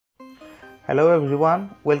Hello everyone,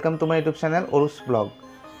 welcome to my YouTube channel Oru's Blog.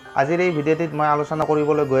 আজিৰ এই ভিডিঅ'টিত মই আলোচনা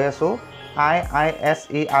কৰিবলৈ গৈ আছো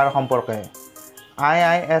IISER সম্পৰ্কে।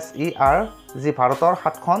 IISER যি ভাৰতৰ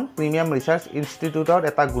 7খন প্ৰিমিয়াম ৰিসাৰ্চ ইনষ্টিটিউটৰ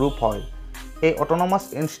এটা গ্ৰুপ হয়। এই অটোনমাস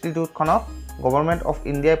ইনষ্টিটিউটখনক গভৰ্ণমেণ্ট অফ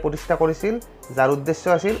ইণ্ডিয়াই প্ৰতিষ্ঠা কৰিছিল, যাৰ উদ্দেশ্য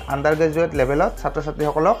আছিল আণ্ডাৰগ্ৰেজুৱেট লেভেলত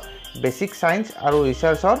ছাত্ৰ-ছাত্ৰীসকলক বেসিক সায়েন্স আৰু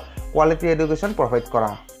ৰিসাৰ্চৰ কোৱালিটি এডুকেশ্যন প্ৰভাইড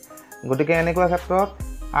কৰা। গতিকে এনেকুৱা ক্ষেত্ৰত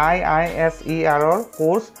IISER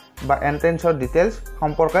কোৰ্স বা এন্ট্ৰেন্সৰ ডিটেইলছ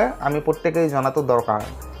সম্পৰ্কে আমি প্ৰত্যেকই জনাটো দৰকাৰ।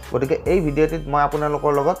 গতিকে এই ভিডিঅ'টিত মই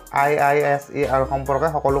আপোনালোকৰ লগত IISER সম্পৰ্কে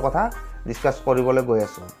সকলো কথা ডিসকাস কৰিবলৈ গৈ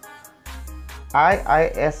আছো।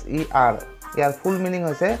 IISER ইয়াৰ ফুল মিনিং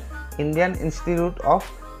হৈছে Indian institute of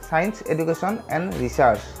science education and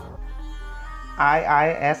research.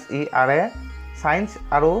 IISER a science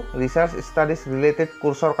আৰু ৰিসাৰ্চ ষ্টাডিজ ৰিলেটেড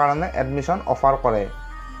কোৰ্সৰ কাৰণে এডমিশন অফাৰ কৰে।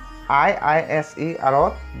 IISER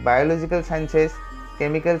to biological sciences,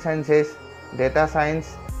 chemical sciences, data science,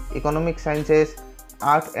 economic sciences,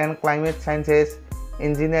 art and climate sciences,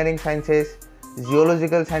 engineering sciences,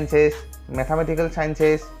 geological sciences, mathematical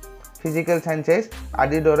sciences, physical sciences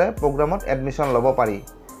আদিৰ দৰে প্ৰগ্ৰামত admission ল'ব পাৰি।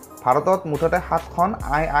 ভাৰতত মুঠতে 7খন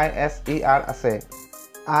IISER আছে।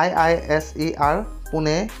 IISER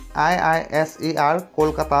Pune, IISER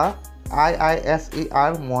Kolkata,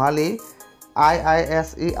 IISER Mohali,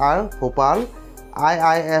 IISER Bhopal,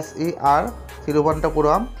 IISER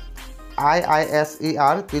Thiruvananthapuram,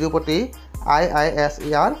 IISER Tirupati,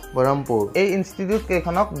 IISER Barhampur. এই institute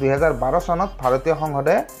কেইখনক 2012 চনত ভাৰতীয়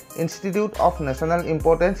সংসদে ইনষ্টিটিউট অফ নেশ্যনেল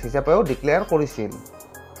ইম্পৰ্টেন্স হিচাপেও ডিক্লেয়াৰ কৰিছিল।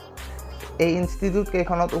 এই ইনষ্টিটিউট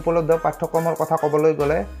কেইখনত উপলব্ধ পাঠ্যক্ৰমৰ কথা ক'বলৈ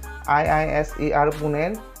গ'লে IISER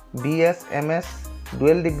পুনেৰ BS MS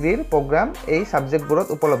ডুৱেল ডিগ্ৰীৰ প্ৰগ্ৰাম এই সাবজেক্টবোৰত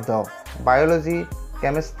উপলব্ধ। Biology,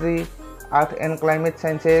 chemistry, earth and climate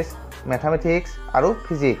সায়েন্সেছ, mathematics আৰু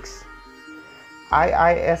ফিজিক্স।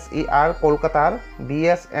 IISER কলকাতাৰ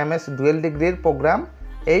BS MS ডুৱেল ডিগ্ৰীৰ প্ৰগ্ৰাম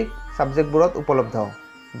এই সাবজেক্টবোৰত উপলব্ধ।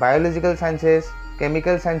 Biological sciences,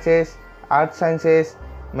 chemical sciences, art sciences,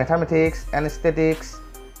 mathematics and statics,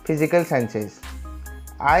 physical sciences.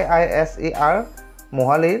 IISER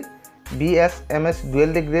মোহালিৰ BS MS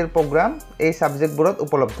dual ডিগ্ৰীৰ programme এই সাবজেক্টবোৰত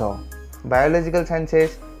উপলব্ধ। Biological sciences,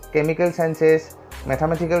 chemical sciences,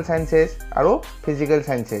 mathematical sciences আৰু physical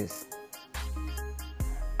sciences.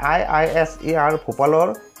 IISER ভোপালৰ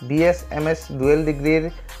BS MS dual ডিগ্ৰীৰ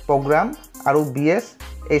programme আৰু BS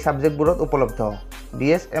এই সাবজেক্টবোৰত উপলব্ধ।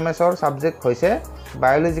 BS MSৰ সাবজেক্ট হৈছে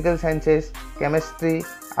biological sciences, chemistry,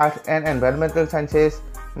 earth and environmental sciences,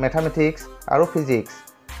 mathematics আৰু ফিজিক্স।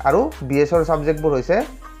 আৰু BSৰ সাবজেক্টবোৰ হৈছে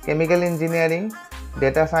chemical engineering,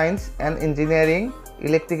 data science and engineering,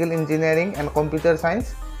 electrical engineering and computer science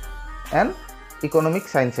and economic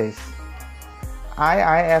sciences.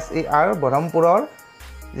 IISER বৰহমপুৰৰ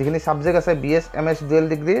যিখিনি subject আছে BS MS ডুৱেল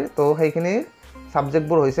ডিগ্ৰীৰ, তো সেইখিনি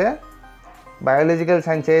সাবজেক্টবোৰ হৈছে biological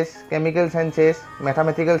sciences, chemical sciences,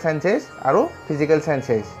 মেথমেটিক্যাল sciences আৰু ফিজিক্যাল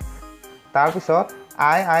সায়েন্সেস। তাৰপিছত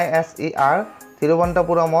IISER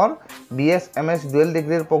তিৰুৱন্তপুৰমৰ BS MS ডুৱেল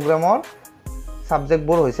ডিগ্ৰীৰ প্ৰগ্ৰামৰ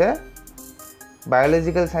সাবজেক্টবোৰ হৈছে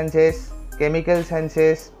biological sciences, chemical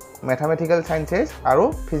sciences, মেথমেটিক্যাল sciences আৰু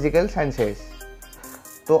ফিজিক্যাল সায়েন্সেস।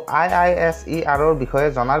 তো IISERৰ বিষয়ে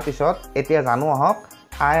জনাৰ পিছত এতিয়া জানো আহক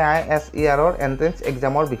IISERৰ এন্ট্ৰেন্স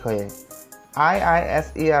এক্সামৰ বিষয়ে।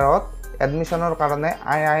 IISERত এডমিশনৰ কাৰণে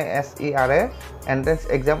IISER এ এন্ট্ৰেন্স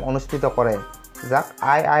এক্সাম অনুষ্ঠিত কৰে, যাক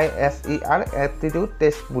IISER এপ্টিটিউড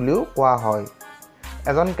টেষ্ট বুলিও কোৱা হয়।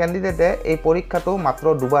 এজন কেণ্ডিডেটে এই পৰীক্ষাটো মাত্ৰ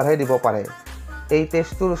দুবাৰহে দিব পাৰে। এই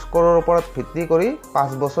টেষ্টটোৰ স্কোৰৰ ওপৰত ভিত্তি কৰি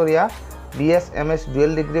 5 বছৰীয়া BS MS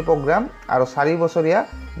dual degree programme আৰু 4 বছৰীয়া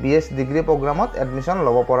BS ডিগ্ৰী প্ৰগ্ৰামত এডমিশন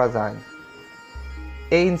ল'ব পৰা যায়।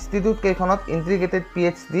 এই ইনষ্টিটিউট কেইখনত ইন্টিগ্ৰেটেড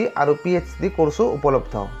PhD আৰু PhD কোৰ্সো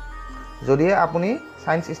উপলব্ধ। যদিহে আপুনি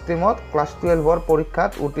সায়েন্স ষ্ট্ৰীমত ক্লাছ 12ৰ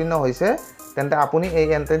পৰীক্ষাত উত্তীৰ্ণ হৈছে, তেন্তে আপুনি এই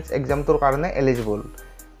এন্ট্ৰেন্স এক্সামটোৰ কাৰণে এলিজিবল।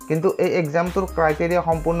 কিন্তু এই এক্সামটোৰ ক্ৰাইটেৰিয়া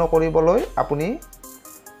সম্পূৰ্ণ কৰিবলৈ আপুনি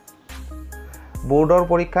বোৰ্ডৰ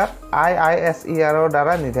পৰীক্ষাত IISERৰ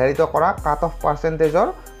দ্বাৰা নিৰ্ধাৰিত কৰা কাট অফ পাৰ্চেণ্টেজৰ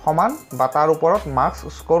সমান বা তাৰ ওপৰত মাৰ্কছ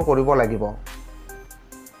স্কোৰ কৰিব লাগিব।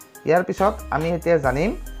 ইয়াৰ পিছত আমি এতিয়া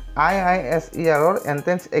জানিম IISERৰ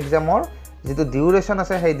এন্ট্ৰেন্স এক্সামৰ যিটো ডিউৰেশ্যন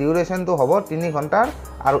আছে, সেই ডিউৰেশ্যনটো হ'ব 3 ঘণ্টাৰ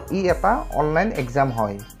আৰু এটা অনলাইন এক্সাম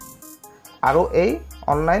হয়। আৰু এই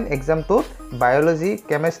অনলাইন এক্সামটোত বায়োলজি,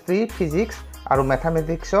 কেমিষ্ট্ৰি, ফিজিক্স আৰু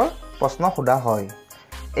মেথমেটিক্সৰ প্ৰশ্ন সোধা হয়।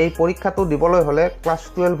 এই পৰীক্ষাটো দিবলৈ হ'লে ক্লাছ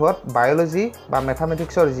 12ত বায়োলজি বা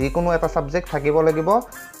মেথমেটিক্সৰ যিকোনো এটা সাবজেক্ট থাকিব লাগিব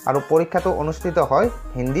আৰু পৰীক্ষাটো অনুষ্ঠিত হয়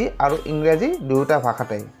হিন্দী আৰু ইংৰাজী দুয়োটা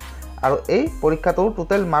ভাষাতে। আৰু এই পৰীক্ষাটোৰ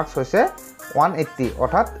টোটেল মাৰ্কছ হৈছে 180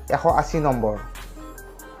 অৰ্থাৎ 180 নম্বৰ।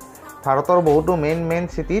 ভাৰতৰ বহুতো মেইন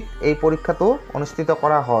চিটিত এই পৰীক্ষাটো অনুষ্ঠিত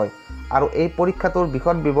কৰা হয় আৰু এই পৰীক্ষাটোৰ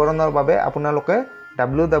বিশদ বিৱৰণৰ বাবে আপোনালোকে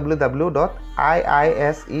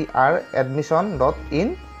www.iiseradmission.in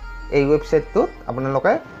এই ৱেবছাইটটোত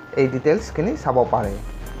আপোনালোকে এই ডিটেইলছখিনি চাব পাৰে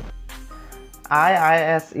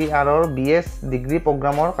IISERৰ BS ডিগ্ৰী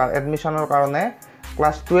প্ৰগ্ৰামৰ এডমিশ্যনৰ কাৰণে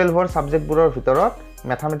ক্লাছ 12ৰ ছাবজেক্টবোৰৰ ভিতৰত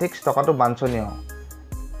মেথামেটিক্স থকাটো বাঞ্ছনীয়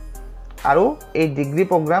আৰু এই ডিগ্ৰী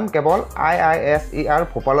প্ৰগ্ৰাম কেৱল IISER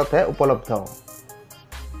ভোপালতহে উপলব্ধ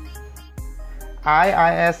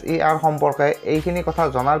IISER সম্পৰ্কে এইখিনি কথা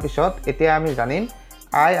জনাৰ পিছত এতিয়া আমি জানিম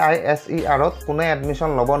IISERত কোনে এডমিশ্যন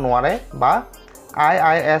ল'ব নোৱাৰে বা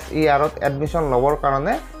IISERত এডমিশ্যন ল'বৰ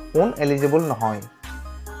কাৰণে কোন এলিজিবল নহয়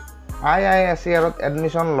IISERত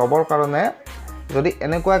এডমিশ্যন ল'বৰ কাৰণে যদি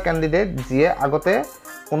এনেকুৱা কেণ্ডিডেট যিয়ে আগতে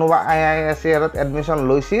কোনোবা IISERত এডমিশ্যন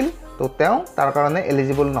লৈছিল তো তেওঁ তাৰ কাৰণে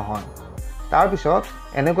এলিজিবল নহয় তাৰপিছত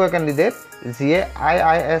এনেকুৱা কেণ্ডিডেট যিয়ে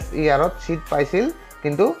IISERত সিট পাইছিল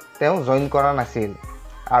কিন্তু তেওঁ জইন কৰা নাছিল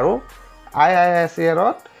আৰু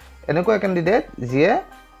IISERত এনেকুৱা কেণ্ডিডেট যিয়ে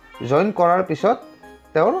জইন কৰাৰ পিছত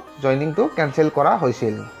তেওঁৰ জইনিংটো কেনসেল কৰা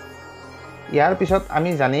হৈছিল ইয়াৰ পিছত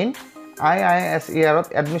আমি জানিম IISERত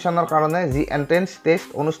এডমিশ্যনৰ কাৰণে যি এন্ট্ৰেন্স টেষ্ট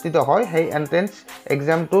অনুষ্ঠিত হয় সেই এন্ট্ৰেন্স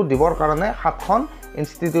এক্সামটো দিবৰ কাৰণে 7খন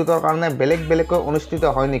ইনষ্টিটিউটৰ কাৰণে বেলেগকৈ অনুষ্ঠিত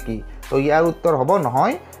হয় নেকি তো ইয়াৰ উত্তৰ হ'ব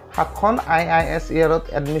নহয় 7খন IISERত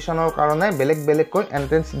এডমিশ্যনৰ কাৰণে বেলেগকৈ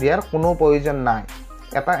এন্ট্ৰেন্স দিয়াৰ কোনো প্ৰয়োজন নাই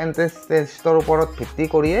এটা এন্ট্ৰেন্স টেষ্টৰ ওপৰত ভিত্তি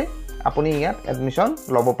কৰিয়ে আপুনি ইয়াত এডমিশ্যন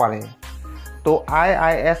ল'ব পাৰে তো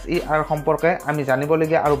IISER সম্পৰ্কে আমি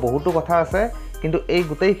জানিবলগীয়া আৰু বহুতো কথা আছে কিন্তু এই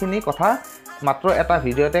গোটেইখিনি কথা মাত্ৰ এটা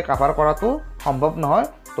ভিডিঅ'তে কভাৰ কৰাটো সম্ভৱ নহয়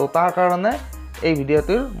তো তাৰ কাৰণে এই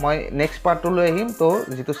ভিডিঅ'টোৰ মই নেক্সট পাৰ্টটো লৈ আহিম তো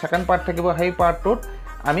যেটো সেকেন্ড পাৰ্ট থাকিব সেই পাৰ্টটোত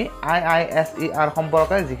আমি IISER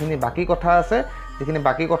সম্পৰ্কে যিখিনি বাকি কথা আছে যিখিনি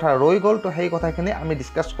বাকি কথা ৰৈ গ'ল তো সেই কথাখিনি আমি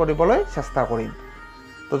ডিসকাস কৰিবলৈ চেষ্টা কৰিম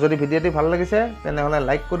তো যদি ভিডিঅ'টি ভাল লাগিছে তেনেহলে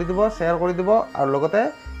লাইক কৰি দিব শেয়াৰ কৰি দিব আৰু লগতে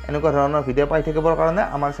এনেকুৱা ধৰণৰ ভিডিঅ' পাই থাকিবৰ কাৰণে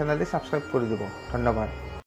আমাৰ চেনেলটি সাবস্ক্ৰাইব কৰি দিব ধন্যবাদ